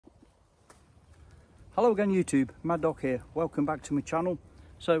Hello again YouTube, Mad Doc here, welcome back to my channel.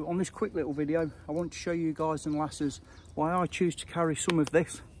 So on this quick little video I want to show you guys and lasses why I choose to carry some of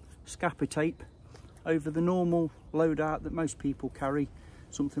this Scapa tape over the normal loadout that most people carry,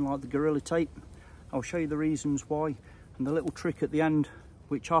 something like the Gorilla Tape. I'll show you the reasons why and the little trick at the end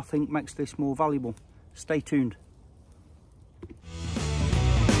which I think makes this more valuable. Stay tuned.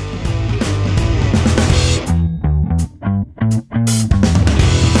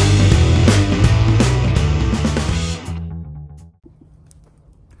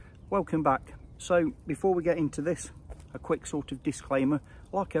 Welcome back. So before we get into this, a quick sort of disclaimer.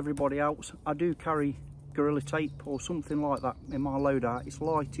 Like everybody else, I do carry Gorilla Tape or something like that in my loadout. It's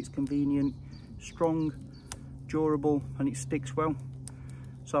light, it's convenient, strong, durable, and it sticks well.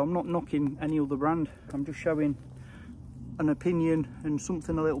 So I'm not knocking any other brand, I'm just showing an opinion and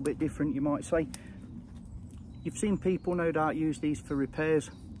something a little bit different, you might say. You've seen people no doubt use these for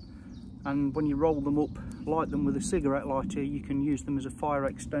repairs, and when you roll them up, light them with a cigarette lighter, you can use them as a fire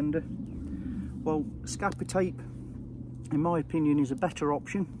extender. Well, Scapa tape, in my opinion, is a better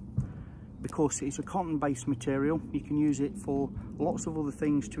option because it's a cotton based material. You can use it for lots of other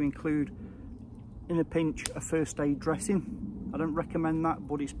things, to include, in a pinch, a first aid dressing. I don't recommend that,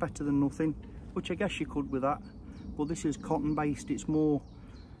 but it's better than nothing, which I guess you could with that, but this is cotton based, it's more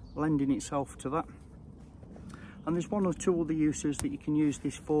lending itself to that. And there's one or two other uses that you can use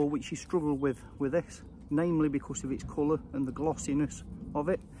this for which you struggle with this, namely because of its colour and the glossiness of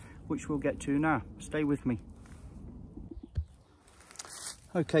it, which we'll get to now. Stay with me.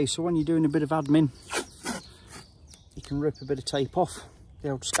 Okay, so when you're doing a bit of admin, you can rip a bit of tape off, the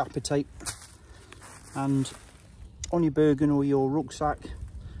old Scapa tape, and on your Bergen or your rucksack,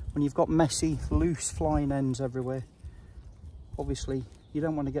 when you've got messy, loose flying ends everywhere, obviously you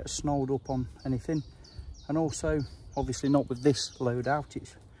don't want to get snowed up on anything. And also, obviously not with this loadout,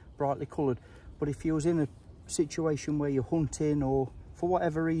 it's brightly coloured, but if you was in a situation where you're hunting or for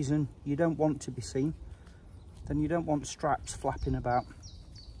whatever reason you don't want to be seen, then you don't want straps flapping about.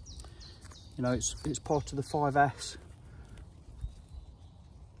 You know, it's part of the 5S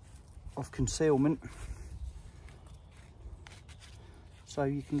of concealment. So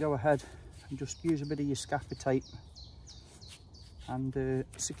you can go ahead and just use a bit of your Scapa tape and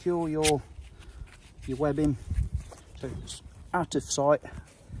secure your webbing so it's out of sight.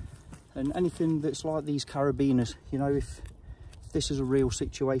 And anything that's like these carabiners, you know, if this is a real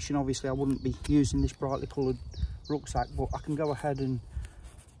situation, obviously I wouldn't be using this brightly coloured rucksack, but I can go ahead and,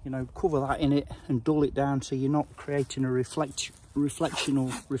 you know, cover that in it and dull it down so you're not creating a reflection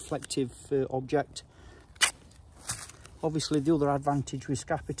or reflective object. Obviously the other advantage with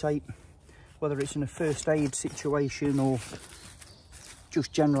Scapa tape, whether it's in a first aid situation or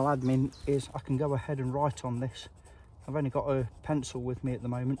just general admin, is I can go ahead and write on this. I've only got a pencil with me at the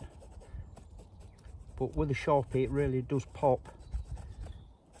moment, but with a Sharpie it really does pop.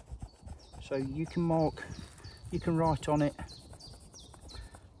 So you can mark, you can write on it.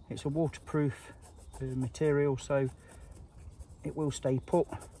 It's a waterproof material, so it will stay put.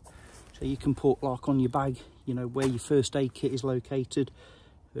 So you can put, like, on your bag, you know, where your first aid kit is located.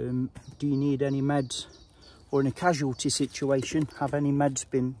 Do you need any meds? Or in a casualty situation, have any meds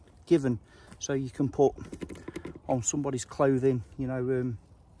been given? So you can put on somebody's clothing, you know,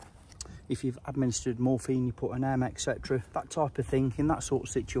 if you've administered morphine, you put an M, etc., that type of thing, in that sort of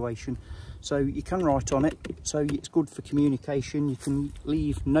situation. So you can write on it, so it's good for communication. You can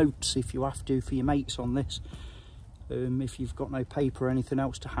leave notes if you have to for your mates on this. If you've got no paper or anything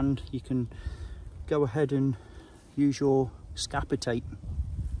else to hand, you can go ahead and use your Scapa tape.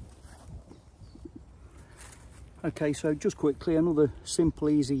 Okay, so just quickly, another simple,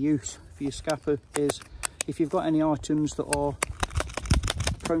 easy use for your Scapa is if you've got any items that are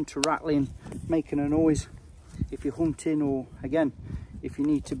prone to rattling, making a noise, if you're hunting, or again, if you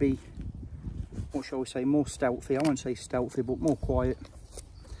need to be, what shall we say, more stealthy, I won't say stealthy, but more quiet,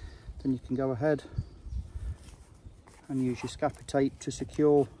 then you can go ahead and use your Scapa tape to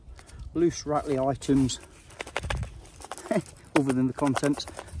secure loose, rattly items, other than the contents,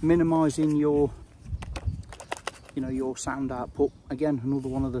 minimising your, you know, your sound output. Again, another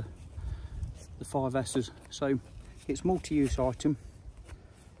one of the 5S's. So it's multi-use item.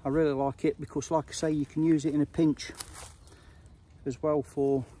 I really like it because, like I say, you can use it in a pinch as well,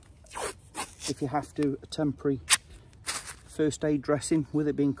 for if you have to, a temporary first aid dressing. With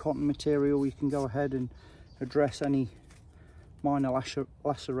it being cotton material, you can go ahead and address any minor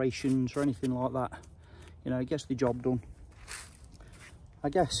lacerations or anything like that. You know, it gets the job done. I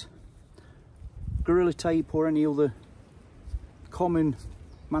guess Gorilla Tape or any other common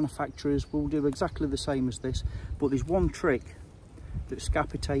manufacturers will do exactly the same as this, but there's one trick that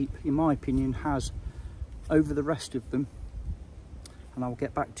Scapa tape, in my opinion, has over the rest of them, and I'll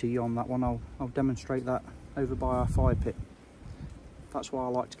get back to you on that one. I'll demonstrate that over by our fire pit. That's why I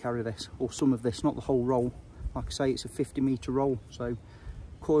like to carry this, or some of this, not the whole roll. Like I say, it's a 50-metre roll, so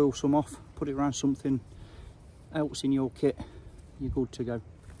coil some off, put it around something else in your kit, you're good to go.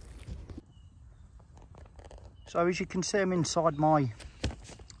 So as you can see, I'm inside my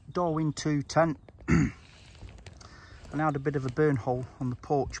Darwin 2 tent, and I had a bit of a burn hole on the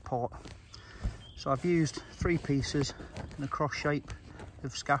porch part. So I've used 3 pieces in a cross shape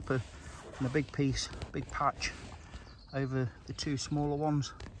of Scapa, and a big piece, big patch over the 2 smaller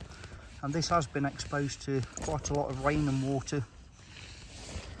ones. And this has been exposed to quite a lot of rain and water,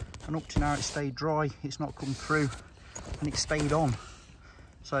 and up to now it stayed dry, it's not come through, and it stayed on.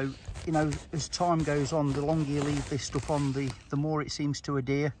 So, you know, as time goes on, the longer you leave this stuff on, the more it seems to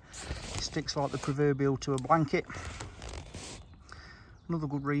adhere. It sticks like the proverbial to a blanket. Another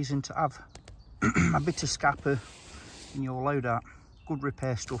good reason to have a bit of Scapa in your loadout. Good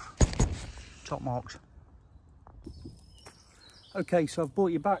repair stuff, top marks. Okay, so I've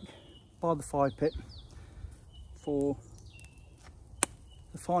brought you back by the fire pit for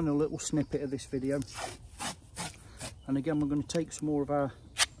the final little snippet of this video. And again, we're going to take some more of our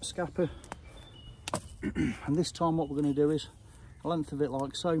Scapa, and this time what we're going to do is a length of it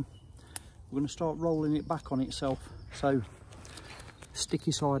like so. We're going to start rolling it back on itself, so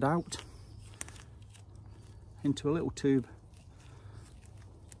sticky side out into a little tube,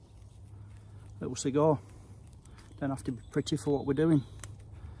 little cigar. Don't have to be pretty for what we're doing,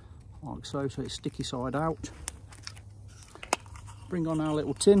 like so. So it's sticky side out. Bring on our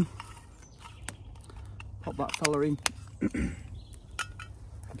little tin, pop that fella in,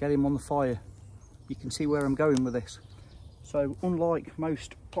 get him on the fire. You can see where I'm going with this. So unlike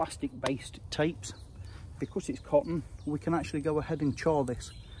most plastic based tapes, because it's cotton, we can actually go ahead and char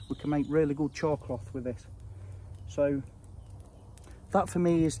this. We can make really good char cloth with this. So that for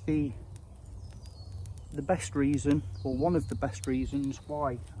me is the best reason, or one of the best reasons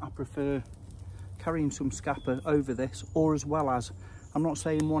why I prefer carrying some Scapa over this, or as well as, I'm not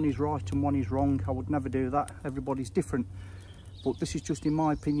saying one is right and one is wrong, I would never do that, everybody's different, but this is just in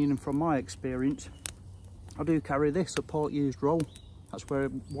my opinion and from my experience. I do carry this, a part used roll, that's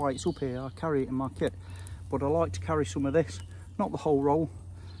why it's up here. I carry it in my kit, but I like to carry some of this, not the whole roll.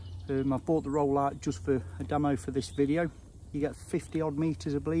 I bought the roll out just for a demo for this video. You get 50 odd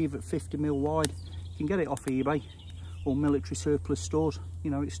meters, I believe, at 50mm wide. You can get it off eBay or military surplus stores.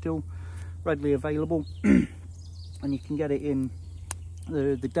 You know, it's still readily available. And you can get it in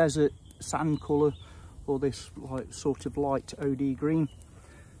the desert sand colour, or this like sort of light OD green.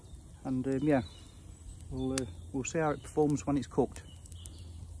 And yeah, we'll see how it performs when it's cooked.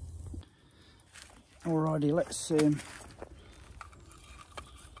 Alrighty, let's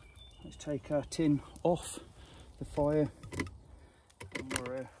take our tin off the fire, and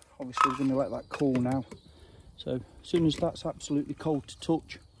we're obviously going to let that cool now. So as soon as that's absolutely cold to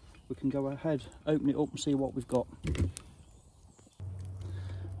touch, we can go ahead, open it up and see what we've got.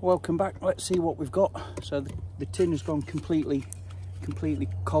 Welcome back. Let's see what we've got. So the tin has gone completely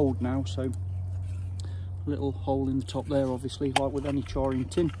cold now, so a little hole in the top there, obviously, like with any charring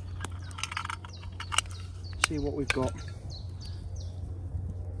tin. See what we've got.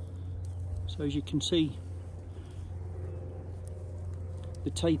 So as you can see, the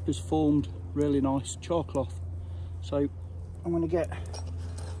tape has formed really nice char cloth. So I'm going to get a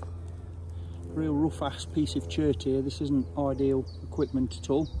real rough ass piece of chert here. This isn't ideal equipment at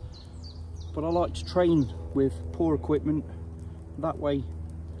all, but I like to train with poor equipment. That way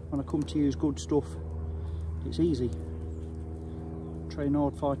when I come to use good stuff, it's easy. Train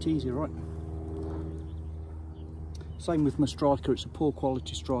hard, fight easy, right? Same with my striker, it's a poor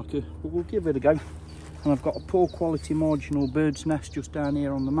quality striker, but we'll give it a go. And I've got a poor quality marginal bird's nest just down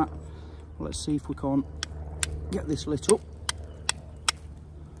here on the mat. Let's see if we can't get this lit up.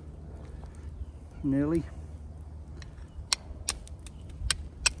 Nearly.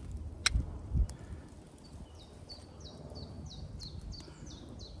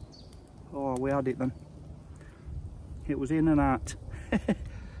 Oh, we had it then. It was in and out.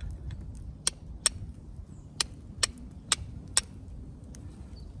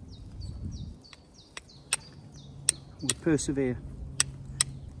 We persevere.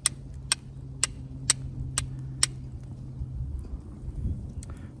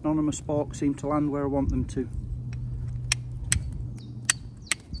 None of my sparks seem to land where I want them to.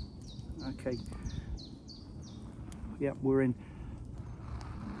 Okay. Yep, we're in.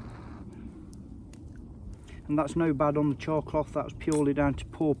 And that's no bad on the char cloth, that's purely down to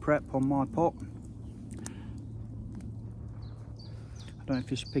poor prep on my part. I don't know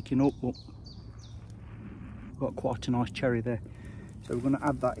if it's picking up, but got quite a nice cherry there. So we're going to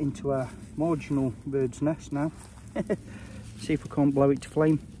add that into our marginal bird's nest now. See if we can't blow it to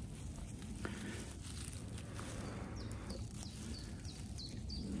flame.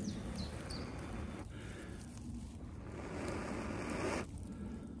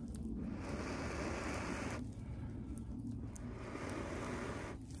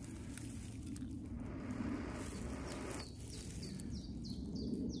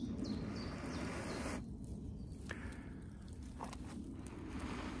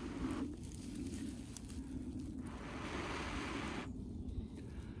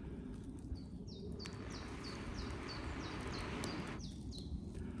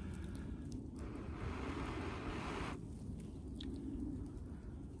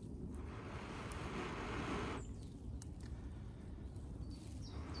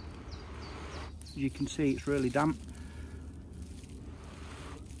 As you can see, it's really damp.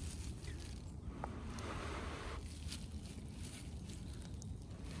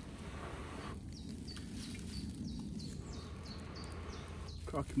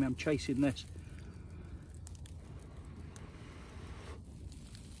 Crikey me, I'm chasing this.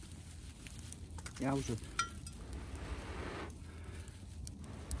 Yowza.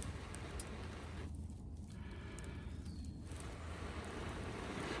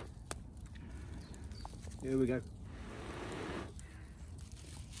 Here we go.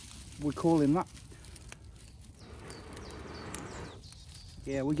 We're calling that.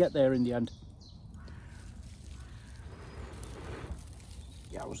 Yeah, we get there in the end.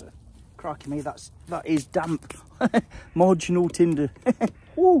 Yowza. Crikey me, that is damp. Marginal tinder.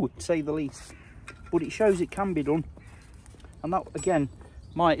 Woo, to say the least. But it shows it can be done. And that, again,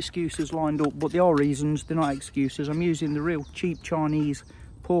 my excuses lined up, but they are reasons, they're not excuses. I'm using the real cheap Chinese,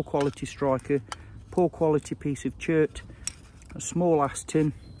 poor quality striker, poor quality piece of chert, a small ass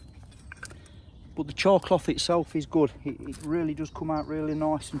tin. But the char cloth itself is good. It really does come out really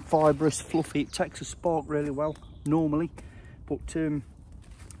nice and fibrous, fluffy. It takes a spark really well, normally. But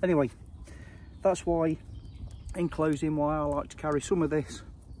anyway, that's why, in closing, why I like to carry some of this,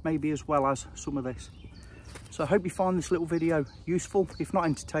 maybe as well as some of this. So I hope you find this little video useful, if not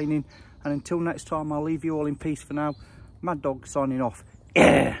entertaining. And until next time, I'll leave you all in peace for now. Mad Dog signing off.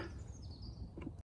 Yeah.